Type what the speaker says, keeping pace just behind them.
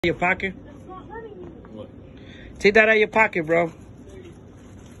Your pocket? What? Take that out of your pocket, bro.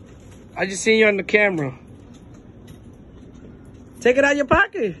 I just seen you on the camera. Take it out of your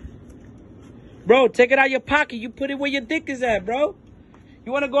pocket. Bro, take it out of your pocket. You put it where your dick is at, bro.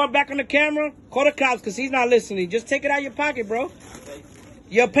 You want to go back on the camera? Call the cops because he's not listening. Just take it out of your pocket, bro.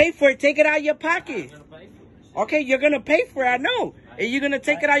 You'll pay for it. Take it out of your pocket. Okay, you're going to pay for it, I know. And you're going to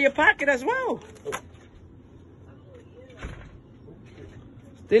take it out of your pocket as well.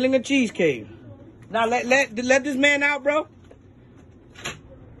 Stealing a cheesecake. Now let this man out, bro.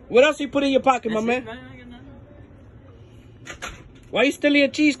 What else you put in your pocket, my man? Why you stealing a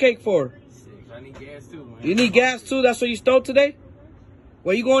cheesecake for? I need gas too, man. You need gas too? That's what you stole today?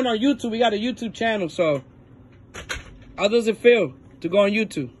 Well, you going on YouTube. We got a YouTube channel, so how does it feel to go on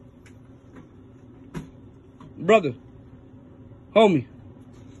YouTube? Brother, homie,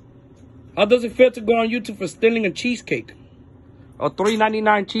 how does it feel to go on YouTube for stealing a cheesecake? A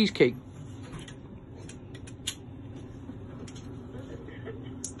 $3.99 cheesecake?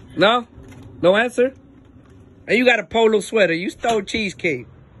 No? No answer? And you got a polo sweater. You stole cheesecake.